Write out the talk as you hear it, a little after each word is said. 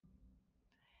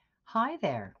Hi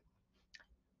there.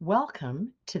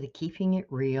 Welcome to the Keeping It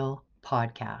Real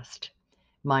podcast.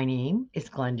 My name is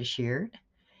Glenda Sheard,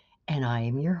 and I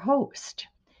am your host.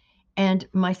 And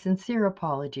my sincere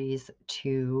apologies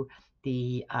to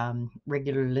the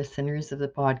regular listeners of the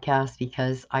podcast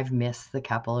because I've missed the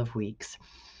couple of weeks.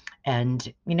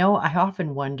 And, I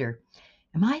often wonder,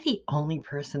 am I the only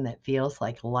person that feels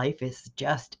like life is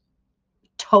just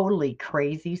totally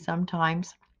crazy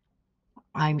sometimes?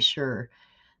 I'm sure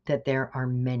that there are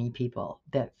many people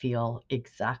that feel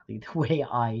exactly the way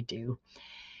I do.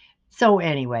 So,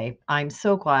 anyway, I'm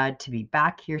so glad to be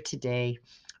back here today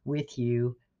with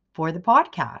you for the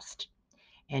podcast,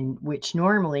 and which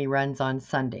normally runs on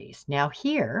Sundays. Now,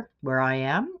 here where I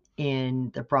am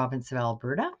in the province of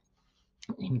Alberta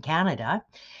in Canada,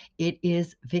 it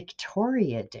is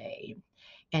Victoria Day.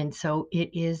 And so it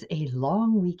is a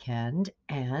long weekend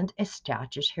and a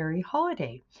statutory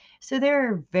holiday. So there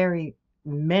are very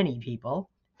many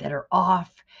people that are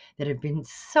off that have been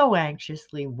so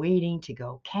anxiously waiting to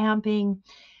go camping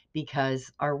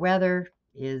because our weather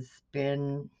has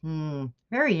been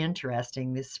very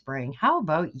interesting this spring. How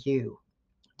about you?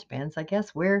 Depends, I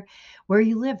guess, where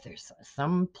you live. There's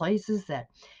some places that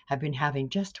have been having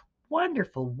just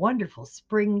wonderful, wonderful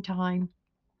springtime,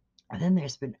 and then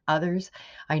there's been others.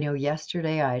 I know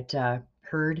yesterday I'd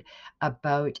heard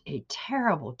about a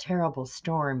terrible, terrible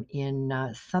storm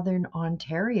in southern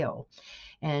Ontario.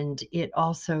 And it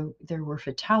also, there were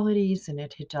fatalities and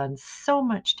it had done so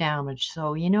much damage.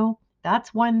 So,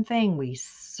 that's one thing we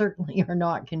certainly are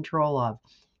not in control of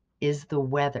is the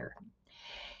weather.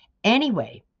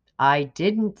 Anyway, I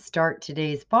didn't start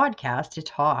today's podcast to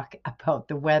talk about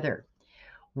the weather.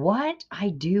 What I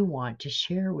do want to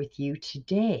share with you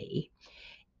today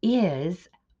is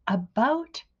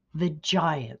about the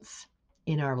giants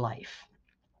in our life.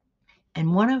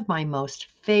 And one of my most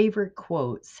favorite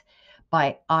quotes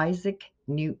by Isaac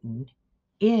Newton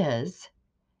is,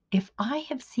 "If I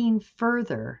have seen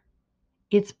further,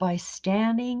 it's by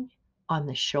standing on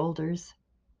the shoulders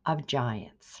of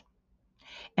giants."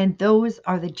 And those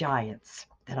are the giants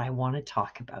that I want to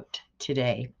talk about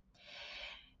today.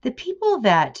 The people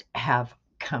that have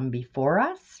come before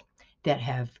us, that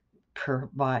have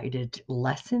provided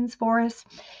lessons for us.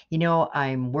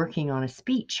 I'm working on a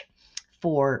speech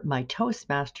for my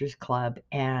Toastmasters Club,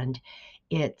 and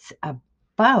it's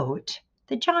about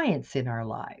the giants in our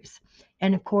lives.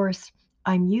 And of course,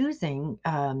 I'm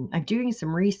doing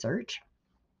some research,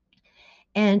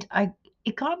 and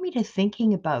it got me to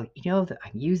thinking about, that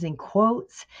I'm using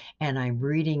quotes and I'm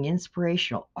reading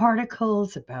inspirational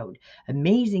articles about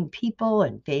amazing people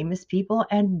and famous people.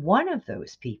 And one of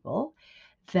those people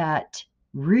that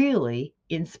really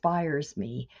inspires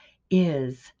me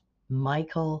is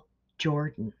Michael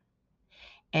Jordan.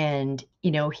 And,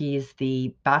 he's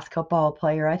the basketball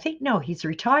player. I think, no, he's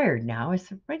retired now.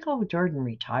 Is Michael Jordan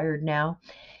retired now?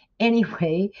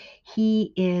 Anyway,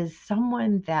 he is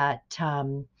someone that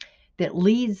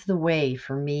leads the way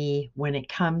for me when it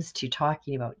comes to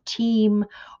talking about team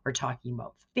or talking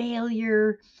about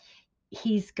failure.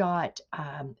 He's got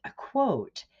a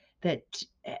quote that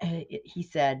he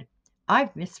said,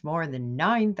 "I've missed more than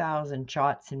 9,000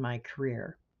 shots in my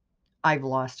career. I've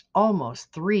lost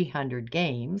almost 300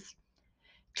 games.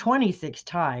 26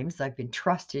 times I've been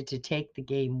trusted to take the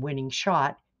game winning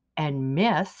shot and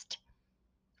missed.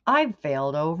 I've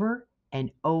failed over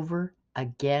and over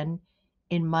again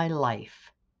in my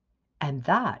life, and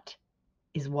that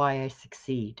is why I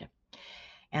succeed."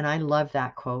 And I love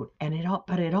that quote.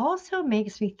 But it also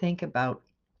makes me think about,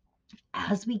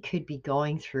 as we could be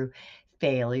going through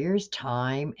failures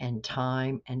time and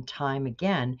time and time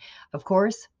again, of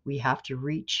course, we have to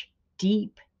reach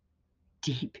deep,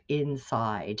 deep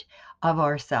inside of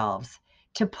ourselves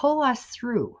to pull us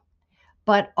through.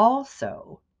 But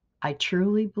also, I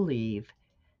truly believe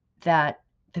that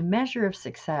the measure of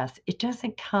success, it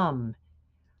doesn't come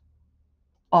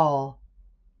all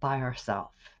by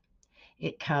ourselves.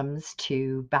 It comes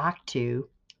to back to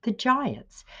the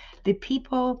giants, the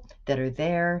people that are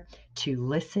there to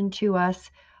listen to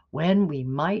us when we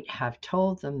might have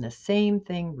told them the same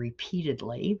thing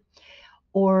repeatedly,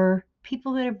 or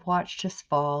people that have watched us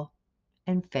fall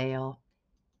and fail,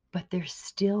 but they're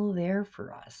still there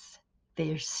for us.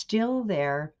 They're still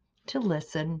there to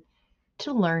listen,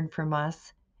 to learn from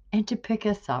us, and to pick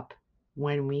us up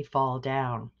when we fall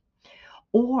down.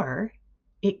 Or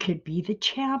it could be the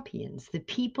champions, the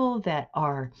people that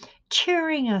are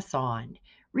cheering us on,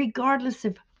 regardless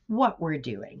of what we're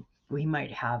doing. We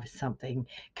might have something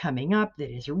coming up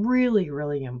that is really,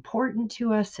 really important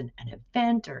to us, an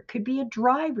event, or it could be a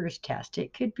driver's test.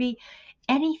 It could be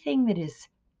anything that is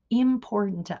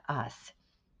important to us.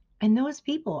 And those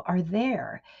people are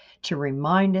there to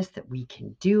remind us that we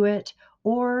can do it.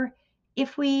 Or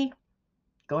if we,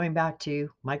 going back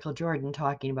to Michael Jordan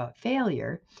talking about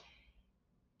failure,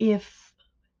 if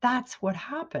that's what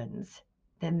happens,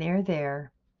 then they're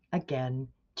there again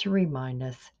to remind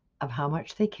us of how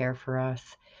much they care for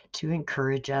us, to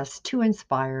encourage us, to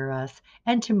inspire us,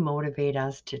 and to motivate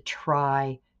us to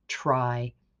try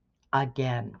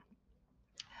again.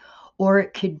 Or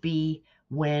it could be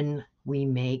when we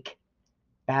make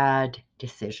bad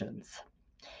decisions.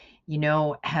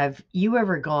 Have you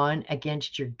ever gone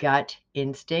against your gut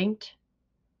instinct?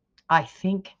 I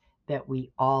think that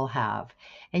we all have.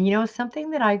 And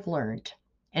something that I've learned,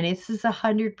 and this is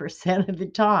 100% of the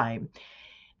time,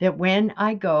 that when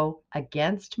I go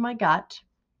against my gut,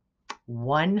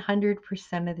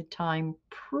 100% of the time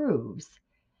proves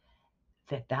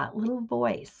that that little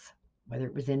voice, whether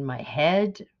it was in my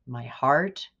head, my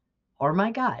heart, or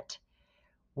my gut,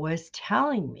 was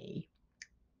telling me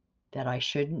that I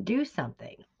shouldn't do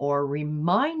something or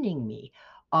reminding me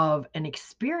of an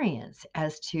experience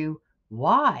as to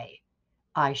why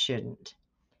I shouldn't.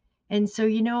 And so,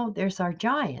 there's our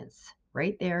giants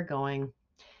right there going,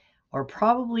 or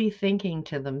probably thinking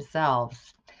to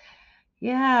themselves,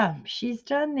 yeah, she's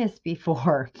done this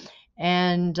before.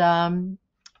 And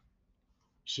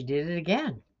she did it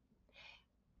again.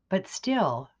 But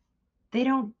still, they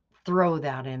don't throw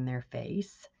that in our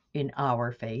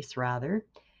face, rather.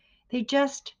 They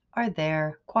just are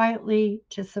there quietly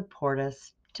to support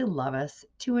us, to love us,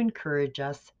 to encourage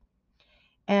us,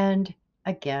 and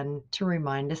again, to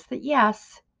remind us that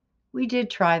yes, we did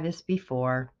try this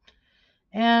before,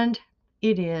 and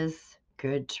it is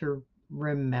good to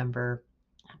remember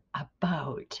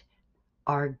about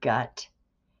our gut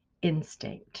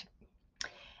instinct.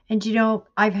 And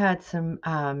I've had some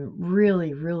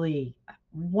really, really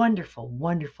wonderful,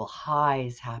 wonderful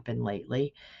highs happen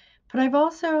lately, but I've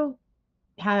also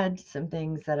had some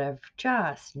things that have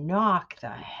just knocked the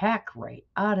heck right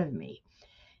out of me.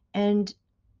 And,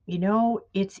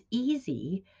 it's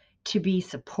easy to be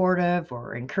supportive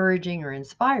or encouraging or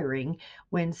inspiring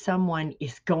when someone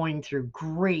is going through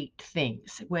great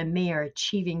things, when they are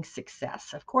achieving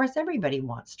success. Of course, everybody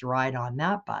wants to ride on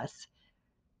that bus,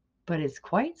 but it's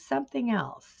quite something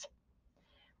else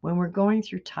when we're going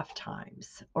through tough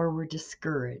times or we're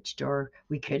discouraged, or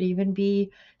we could even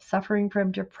be suffering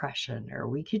from depression, or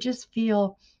we could just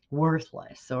feel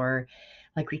worthless or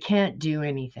like we can't do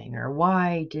anything, or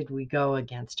why did we go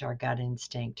against our gut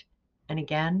instinct? And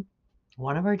again,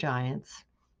 one of our giants,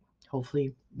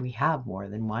 hopefully we have more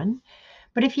than one,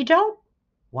 but if you don't,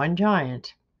 one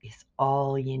giant is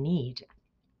all you need.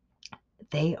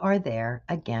 They are there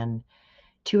again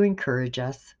to encourage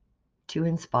us, to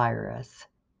inspire us,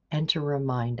 and to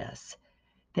remind us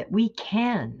that we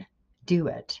can do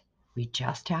it. We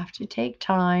just have to take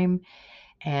time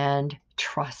and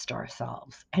trust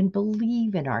ourselves and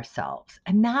believe in ourselves.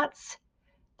 And that's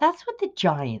what the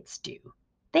giants do.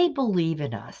 They believe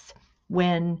in us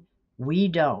when we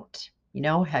don't.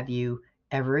 Have you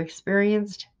ever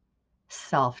experienced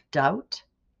self-doubt?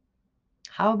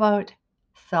 How about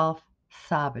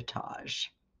self-sabotage?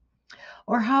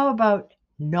 Or how about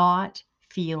not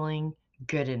feeling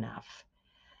good enough?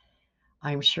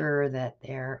 I'm sure that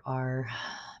there are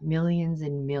millions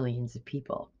and millions of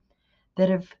people that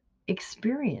have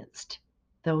experienced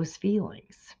those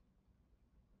feelings.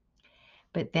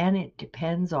 But then it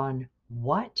depends on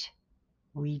what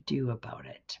we do about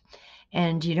it.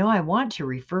 And I want to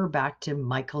refer back to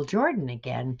Michael Jordan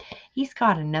again. He's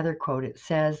got another quote. It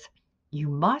says, "You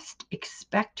must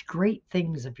expect great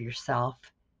things of yourself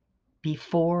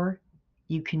before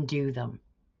you can do them."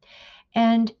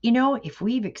 And, if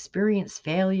we've experienced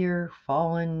failure,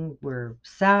 fallen, we're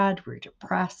sad, we're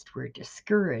depressed, we're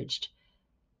discouraged,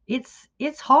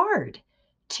 it's hard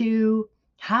to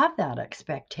have that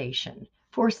expectation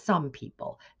for some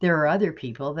people. There are other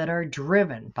people that are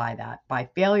driven by that, by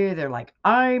failure. They're like,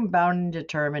 I'm bound and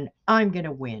determined. I'm going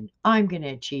to win. I'm going to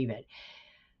achieve it.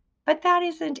 But that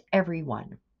isn't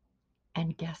everyone.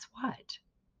 And guess what?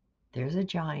 There's a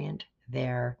giant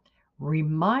there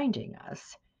reminding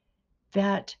us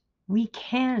that we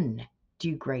can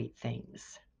do great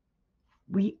things.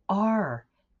 We are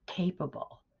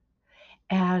capable.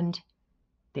 And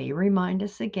they remind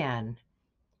us again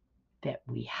that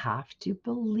we have to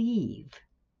believe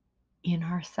in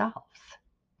ourselves.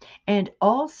 And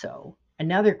also,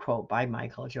 another quote by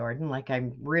Michael Jordan, like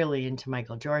I'm really into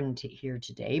Michael Jordan here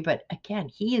today, but again,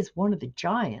 he is one of the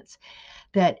giants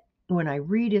that when I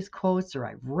read his quotes or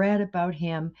I've read about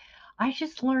him, I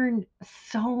just learn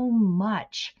so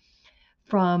much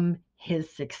from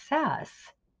his success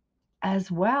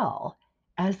as well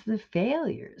as the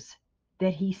failures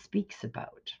that he speaks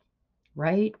about,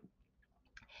 right?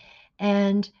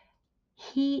 And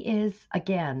he is,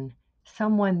 again,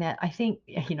 someone that I think,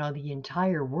 the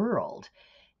entire world,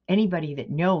 anybody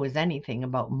that knows anything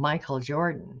about Michael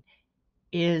Jordan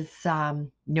is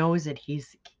knows that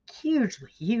he's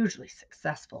hugely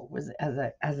successful was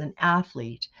as an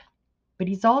athlete, but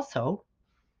he's also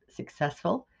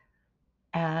successful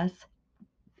as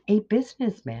a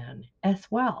businessman as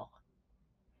well,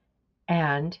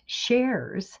 and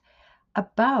shares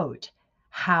about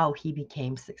how he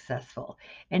became successful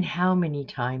and how many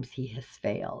times he has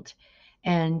failed.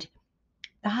 And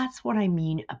that's what I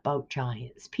mean about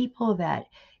giants, people that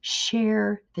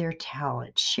share their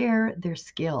talent, share their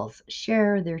skills,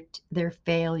 share their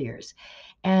failures.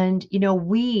 And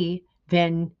we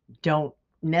then don't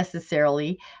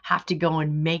necessarily have to go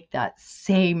and make that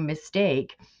same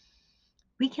mistake.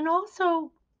 We can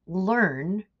also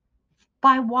learn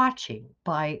by watching,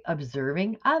 by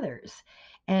observing others.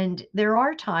 And there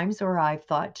are times where I've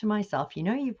thought to myself,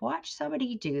 you've watched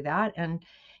somebody do that and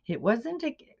it wasn't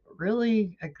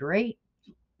really a great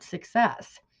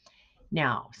success.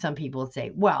 Now, some people would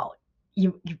say, well,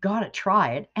 you've got to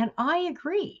try it. And I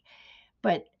agree.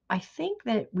 But I think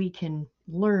that we can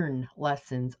learn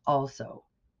lessons also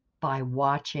by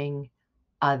watching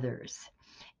others.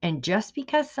 And just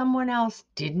because someone else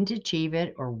didn't achieve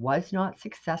it or was not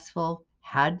successful,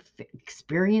 had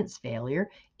experienced failure,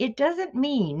 it doesn't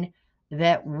mean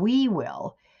that we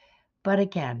will. But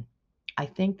again, I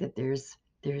think that there's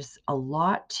a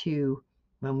lot to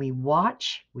when we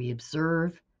watch, we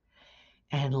observe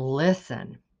and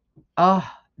listen. Oh,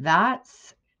 that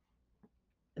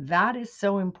is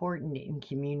so important in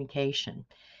communication.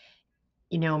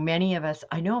 Many of us,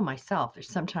 I know myself, there's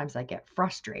sometimes I get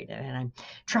frustrated and I'm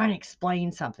trying to explain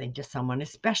something to someone,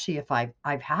 especially if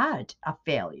I've had a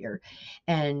failure.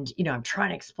 And, I'm trying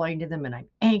to explain to them and I'm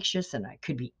anxious and I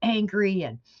could be angry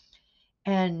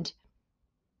and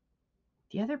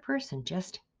the other person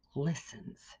just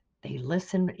listens. They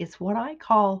listen. It's what I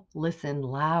call listen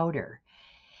louder.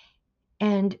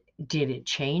 And did it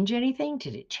change anything?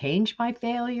 Did it change my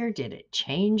failure? Did it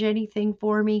change anything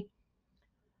for me?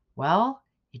 Well,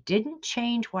 it didn't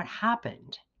change what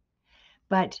happened.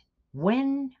 But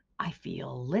when I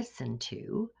feel listened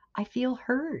to, I feel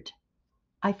heard,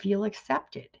 I feel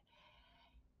accepted,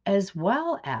 as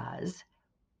well as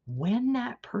when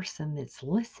that person that's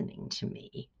listening to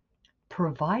me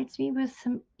provides me with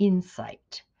some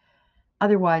insight,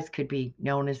 otherwise could be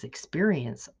known as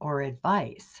experience or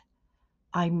advice,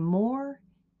 I'm more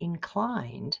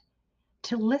inclined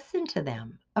to listen to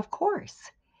them, of course,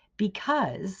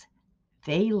 because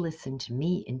they listened to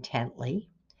me intently,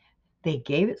 they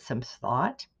gave it some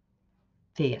thought,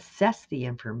 they assess the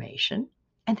information,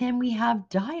 and then we have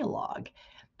dialogue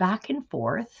back and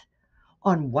forth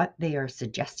on what they are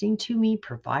suggesting to me,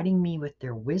 providing me with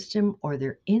their wisdom or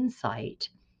their insight.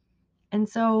 And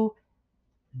so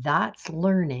that's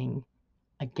learning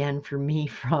again for me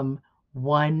from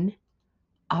one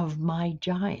of my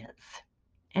giants.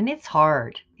 And it's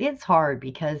hard. It's hard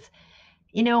because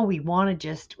we want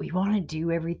to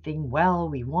do everything well.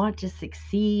 We want to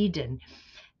succeed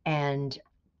and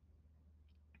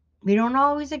we don't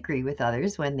always agree with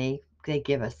others when they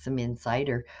give us some insight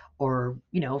or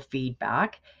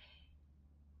feedback,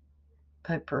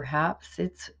 but perhaps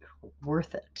it's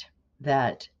worth it.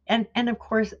 That and of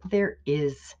course there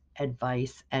is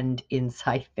advice and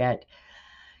insight that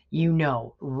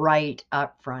right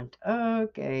up front,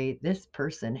 okay, this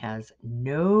person has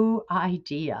no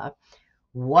idea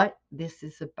what this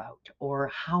is about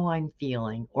or how I'm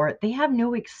feeling, or they have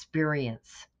no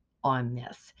experience on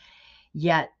this,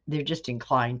 yet they're just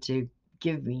inclined to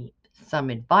give me some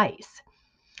advice.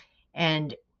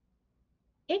 And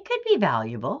it could be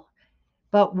valuable,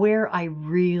 but where I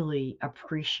really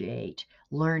appreciate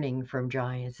learning from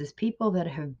giants is people that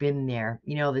have been there.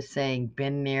 The saying,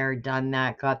 been there, done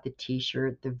that, got the t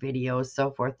shirt, the videos,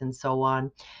 so forth and so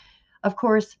on. Of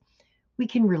course, we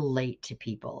can relate to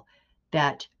people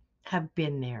that have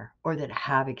been there or that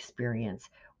have experience,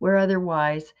 where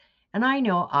otherwise, and I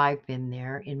know I've been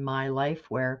there in my life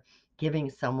where giving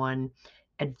someone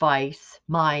advice,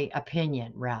 my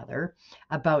opinion rather,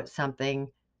 about something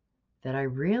that I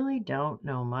really don't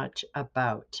know much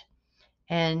about.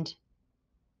 And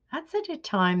that's at a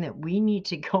time that we need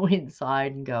to go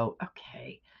inside and go,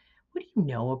 okay, what do you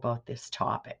know about this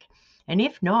topic? And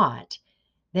if not,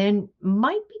 then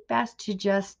might be best to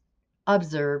just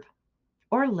observe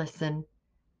or listen,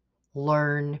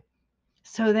 learn,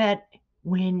 so that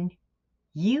when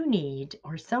you need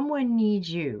or someone needs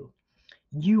you,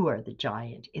 You are the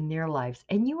giant in their lives,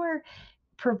 and you are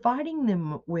providing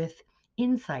them with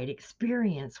insight,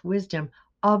 experience, wisdom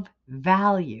of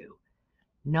value,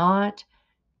 not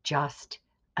just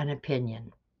an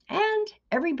opinion. And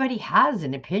everybody has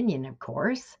an opinion, of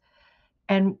course,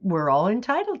 and we're all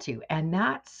entitled to. And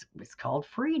that's what's called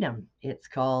freedom. It's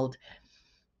called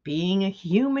being a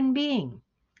human being.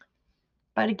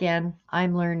 But again,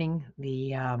 I'm learning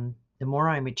the more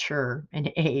I mature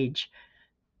and age,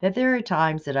 that there are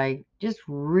times that I just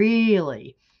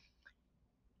really,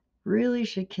 really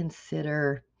should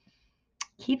consider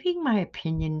keeping my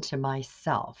opinion to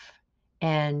myself.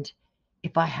 And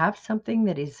if I have something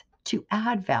that is to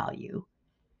add value,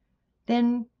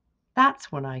 then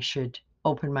that's when I should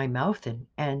open my mouth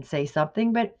and say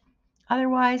something. But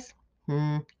otherwise,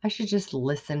 I should just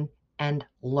listen and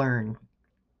learn.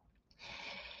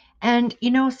 And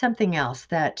something else,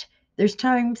 that there's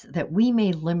times that we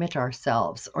may limit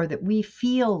ourselves or that we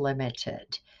feel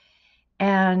limited.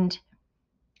 And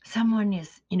someone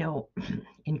is,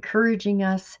 encouraging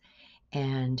us,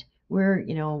 and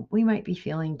we might be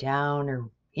feeling down or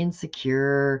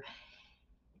insecure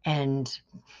and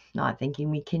not thinking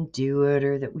we can do it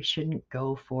or that we shouldn't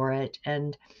go for it.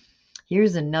 And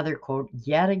here's another quote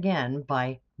yet again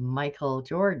by Michael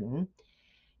Jordan,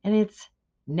 and it's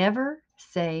never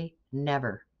say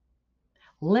never.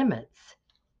 Limits,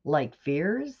 like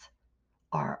fears,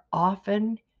 are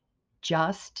often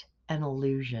just an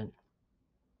illusion.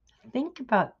 Think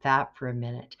about that for a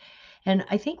minute. And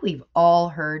I think we've all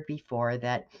heard before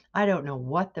that, I don't know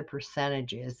what the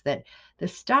percentage is, that the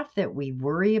stuff that we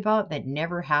worry about that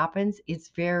never happens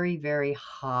is very, very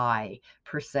high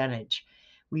percentage.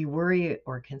 We worry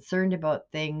or concerned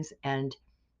about things. And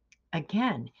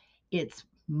again, it's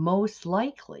most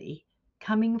likely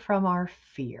coming from our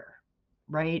fear,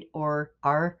 right? Or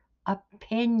our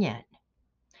opinion.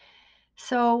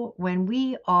 So when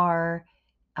we are,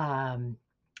 um,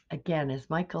 again, as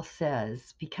Michael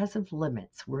says, because of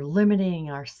limits, we're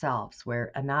limiting ourselves.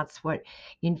 And that's what,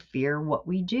 in fear, what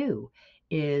we do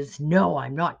is, no,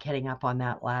 I'm not getting up on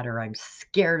that ladder. I'm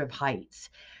scared of heights.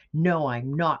 No,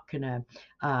 I'm not gonna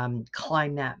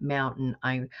climb that mountain.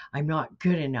 I'm not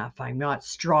good enough. I'm not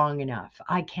strong enough.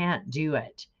 I can't do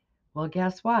it. Well,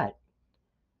 guess what?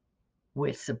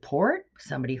 With support,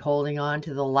 somebody holding on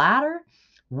to the ladder,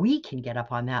 we can get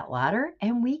up on that ladder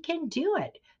and we can do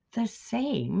it. The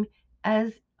same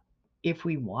as if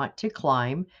we want to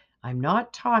climb. I'm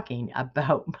not talking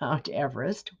about Mount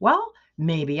Everest. Well,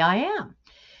 maybe I am.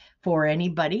 For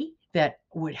anybody that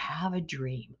would have a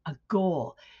dream, a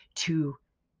goal to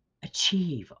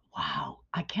achieve, wow,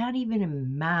 I can't even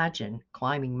imagine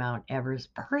climbing Mount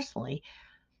Everest personally,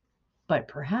 but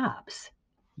perhaps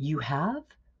you have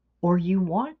or you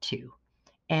want to.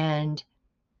 And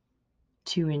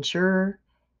to ensure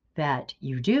that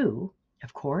you do,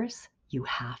 of course, you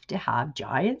have to have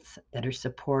giants that are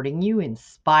supporting you,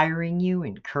 inspiring you,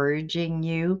 encouraging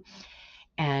you,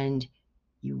 and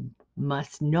you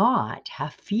must not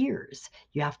have fears.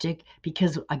 You have to,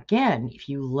 because again, if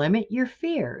you limit your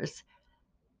fears,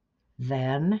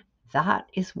 then that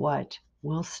is what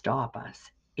will stop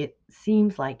us. It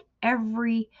seems like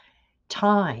every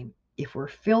time, if we're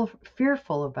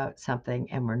fearful about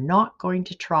something and we're not going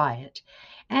to try it.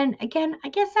 And again, I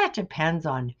guess that depends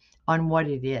on what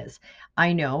it is.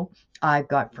 I know I've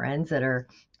got friends that are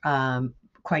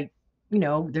quite,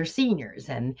 they're seniors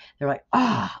and they're like,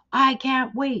 I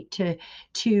can't wait to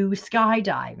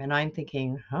skydive. And I'm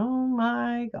thinking, oh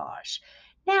my gosh.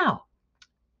 Now,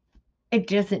 it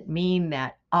doesn't mean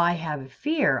that I have a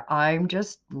fear. I'm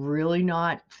just really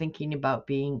not thinking about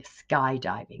being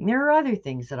skydiving. There are other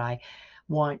things that I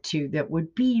want to that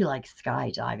would be like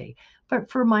skydiving.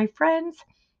 But for my friends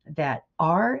that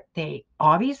are, they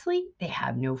obviously they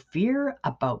have no fear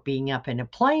about being up in a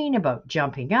plane, about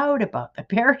jumping out, about the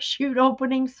parachute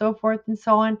opening, so forth and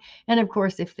so on. And of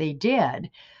course, if they did,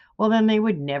 well, then they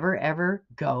would never ever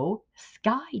go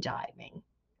skydiving,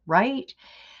 right?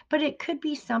 But it could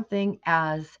be something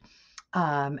as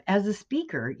a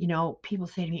speaker, people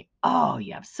say to me, "Oh,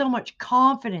 you have so much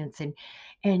confidence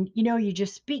and you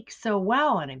just speak so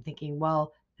well." And I'm thinking,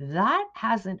 well, that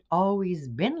hasn't always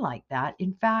been like that.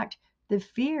 In fact, the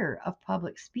fear of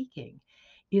public speaking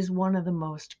is one of the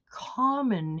most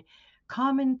common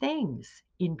things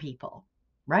in people,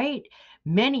 right?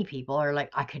 Many people are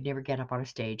like, I could never get up on a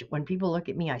stage. When people look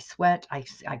at me, I sweat, I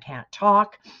can't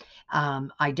talk.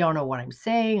 I don't know what I'm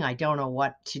saying. I don't know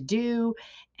what to do.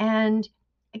 And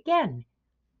again,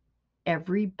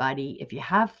 everybody, if you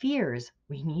have fears,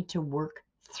 we need to work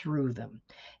through them.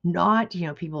 Not,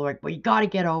 people are like, well, you got to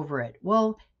get over it.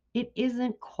 Well, it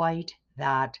isn't quite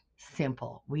that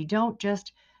simple. We don't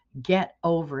just get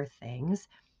over things,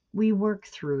 we work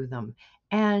through them.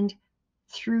 And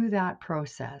through that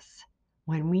process,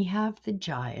 when we have the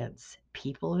giants,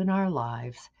 people in our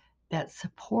lives that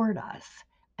support us,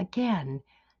 again,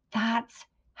 that's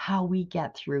how we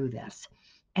get through this.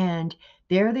 And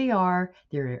there they are,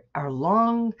 they're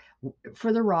along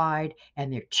for the ride,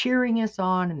 and they're cheering us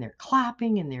on, and they're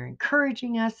clapping, and they're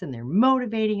encouraging us, and they're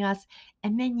motivating us.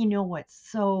 And then you know what's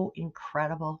so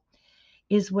incredible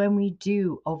is when we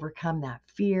do overcome that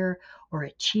fear or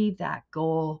achieve that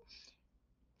goal,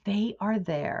 they are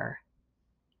there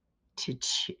to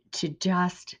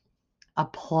just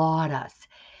applaud us,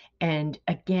 and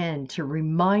again to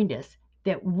remind us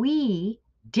that we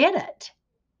did it.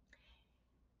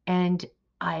 And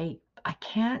I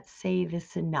can't say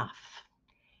this enough,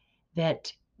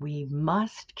 that we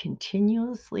must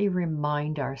continuously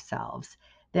remind ourselves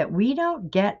that we don't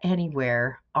get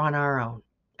anywhere on our own.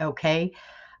 Okay,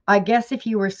 I guess if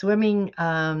you were swimming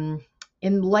in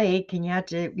the lake and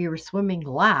you were swimming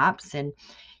laps, and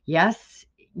yes,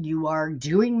 you are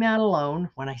doing that alone.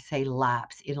 When I say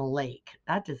laps in a lake,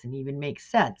 that doesn't even make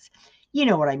sense. You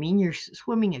know what I mean? You're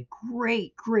swimming a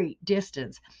great, great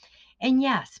distance. And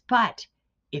yes, but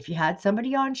if you had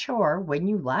somebody on shore when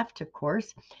you left, of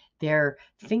course, they're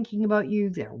thinking about you,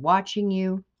 they're watching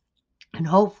you, and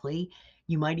hopefully,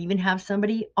 you might even have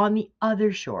somebody on the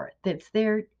other shore that's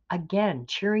there again,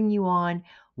 cheering you on,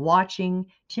 watching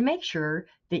to make sure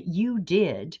that you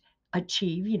did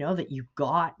achieve, that you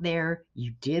got there,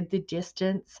 you did the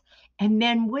distance. And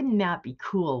then wouldn't that be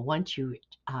cool once you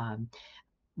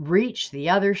reach the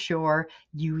other shore,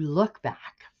 you look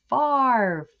back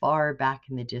far, far back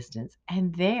in the distance,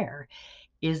 and there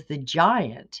is the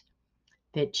giant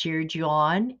that cheered you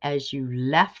on as you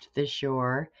left the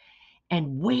shore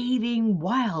and waving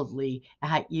wildly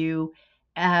at you.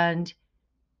 And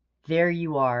there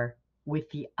you are with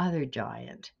the other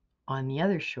giant on the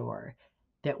other shore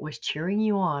that was cheering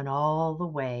you on all the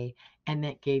way and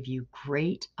that gave you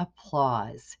great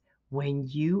applause when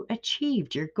you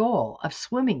achieved your goal of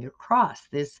swimming across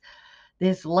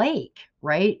this lake,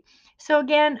 right? So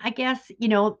again, I guess,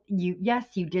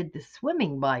 you did the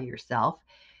swimming by yourself,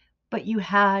 but you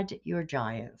had your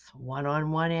giants, one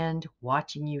on one end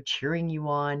watching you, cheering you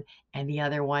on, and the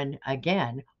other one,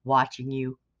 again, watching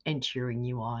you and cheering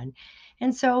you on.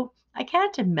 And so I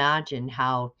can't imagine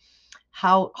how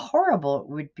horrible it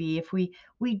would be if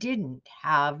we didn't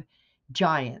have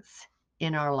giants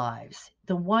in our lives,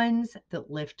 the ones that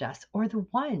lift us or the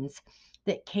ones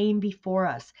that came before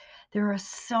us. There are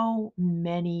so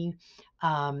many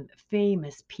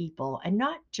famous people, and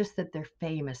not just that they're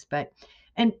famous, but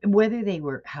and whether they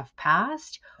have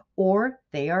passed or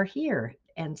they are here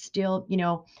and still,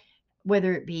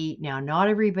 whether it be now, not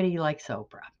everybody likes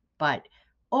Oprah, but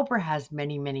Oprah has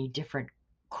many, many different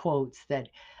quotes that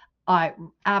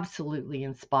absolutely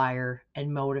inspire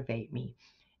and motivate me,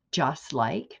 just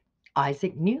like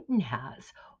Isaac Newton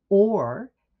has,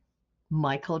 or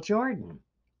Michael Jordan.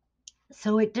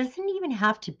 So it doesn't even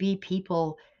have to be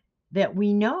people that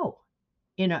we know,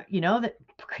 that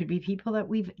could be people that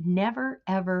we've never,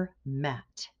 ever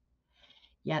met.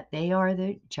 Yet they are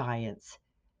the giants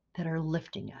that are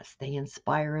lifting us. They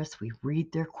inspire us. We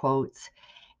read their quotes,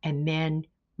 and then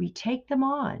we take them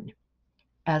on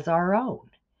as our own.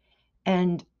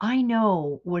 And I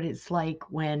know what it's like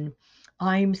when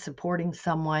I'm supporting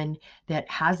someone that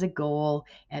has a goal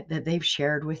that they've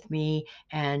shared with me,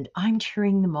 and I'm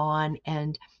cheering them on.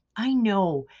 And I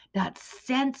know that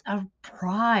sense of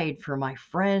pride for my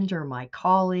friend or my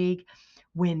colleague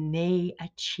when they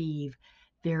achieve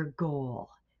their goal,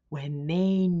 when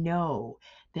they know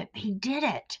that they did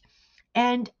it.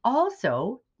 And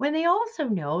also when they also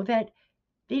know that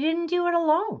they didn't do it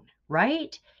alone,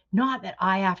 right? Not that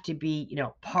I have to be,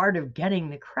 part of getting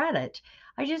the credit.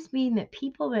 I just mean that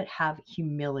people that have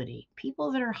humility,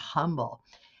 people that are humble,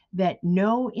 that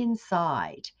know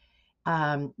inside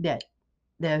that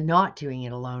they're not doing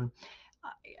it alone.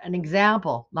 An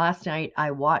example, last night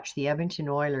I watched the Edmonton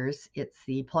Oilers. It's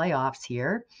the playoffs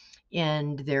here,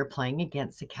 and they're playing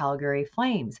against the Calgary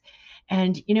Flames.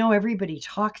 And, everybody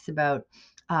talks about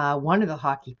one of the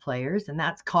hockey players, and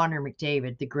that's Connor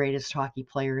McDavid, the greatest hockey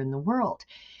player in the world.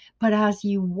 But as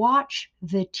you watch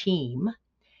the team,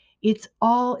 it's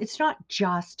not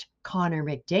just Connor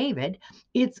McDavid,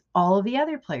 it's all of the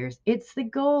other players. It's the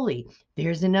goalie.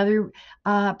 There's another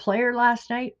player last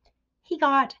night. He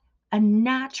got a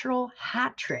natural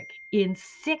hat trick in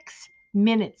 6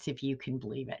 minutes, if you can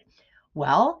believe it.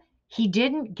 Well, he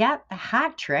didn't get the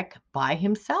hat trick by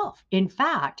himself. In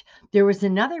fact, there was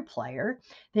another player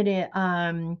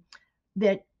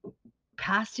that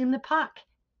passed him the puck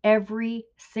every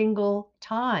single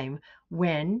time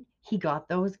when he got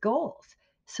those goals.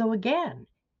 So again,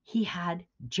 he had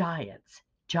giants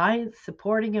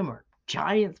supporting him or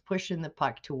giants pushing the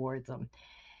puck towards him.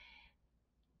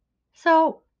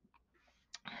 So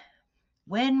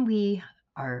when we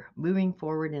are moving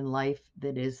forward in life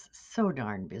that is so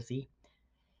darn busy,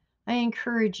 I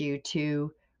encourage you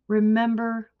to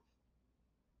remember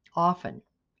often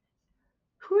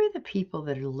who are the people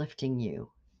that are lifting you,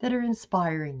 that are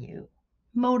inspiring you,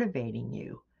 motivating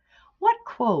you. What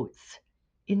quotes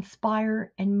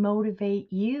inspire and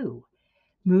motivate you,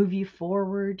 move you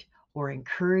forward, or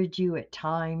encourage you at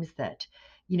times that,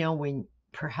 when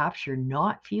perhaps you're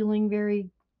not feeling very,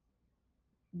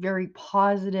 very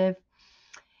positive.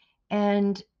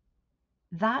 And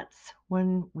that's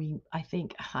when I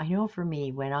think, I know for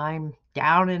me, when I'm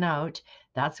down and out,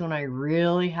 that's when I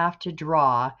really have to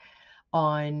draw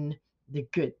on the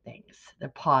good things, the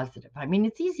positive. I mean,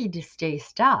 it's easy to stay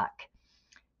stuck,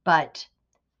 but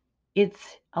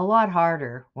it's a lot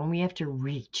harder when we have to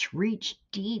reach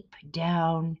deep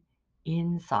down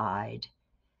inside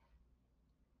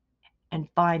and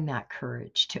find that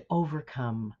courage to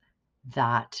overcome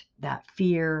that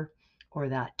fear or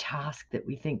that task that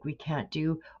we think we can't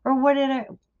do, or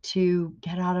to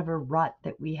get out of a rut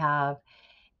that we have.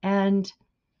 And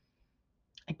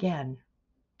again,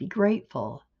 be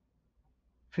grateful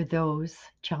for those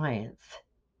giants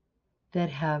that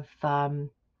have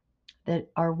that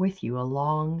are with you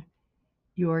along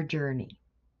your journey.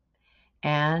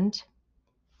 And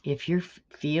if you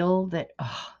feel that,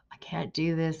 oh, I can't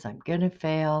do this, I'm going to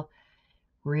fail,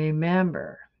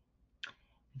 remember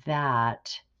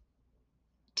that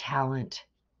talent,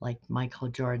 like Michael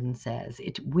Jordan says,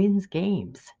 it wins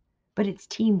games, but it's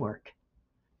teamwork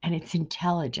and it's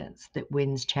intelligence that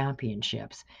wins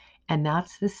championships. And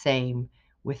that's the same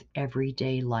with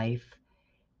everyday life.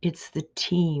 It's the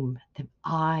team, the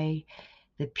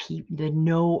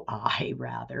no I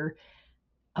rather,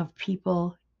 of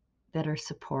people that are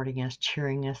supporting us,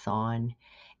 cheering us on,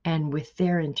 and with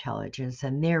their intelligence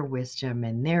and their wisdom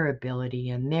and their ability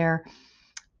and they're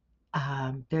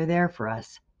there for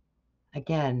us.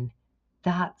 Again,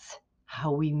 that's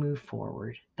how we move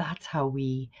forward. That's how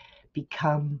we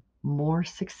become more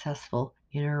successful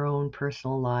in our own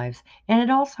personal lives. And it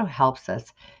also helps us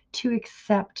to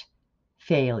accept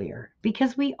failure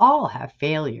because we all have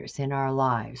failures in our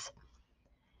lives.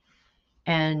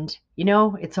 And,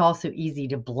 it's also easy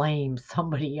to blame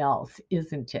somebody else,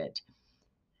 isn't it?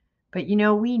 But,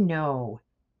 we know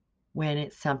when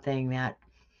it's something that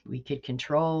we could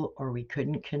control or we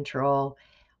couldn't control,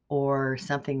 or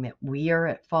something that we are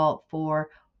at fault for,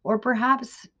 or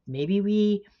perhaps maybe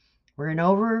we're an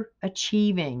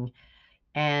overachieving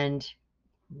and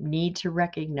need to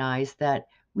recognize that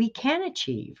we can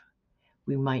achieve.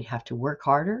 We might have to work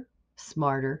harder,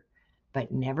 smarter,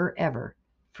 but never ever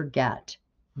forget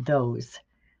those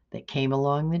that came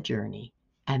along the journey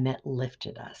and that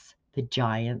lifted us, the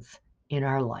giants in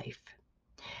our life.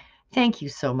 Thank you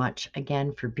so much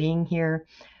again for being here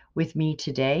with me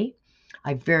today.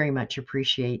 I very much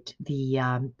appreciate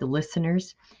the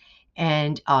listeners,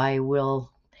 and I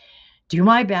will do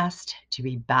my best to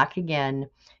be back again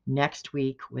next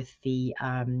week with the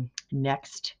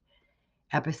next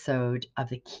episode of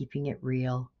the Keeping It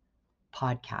Real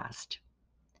podcast.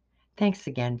 Thanks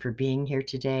again for being here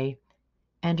today,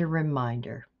 and a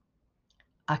reminder: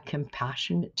 a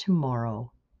compassionate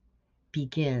tomorrow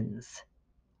begins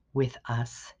with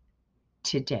us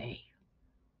today.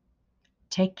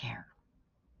 Take care.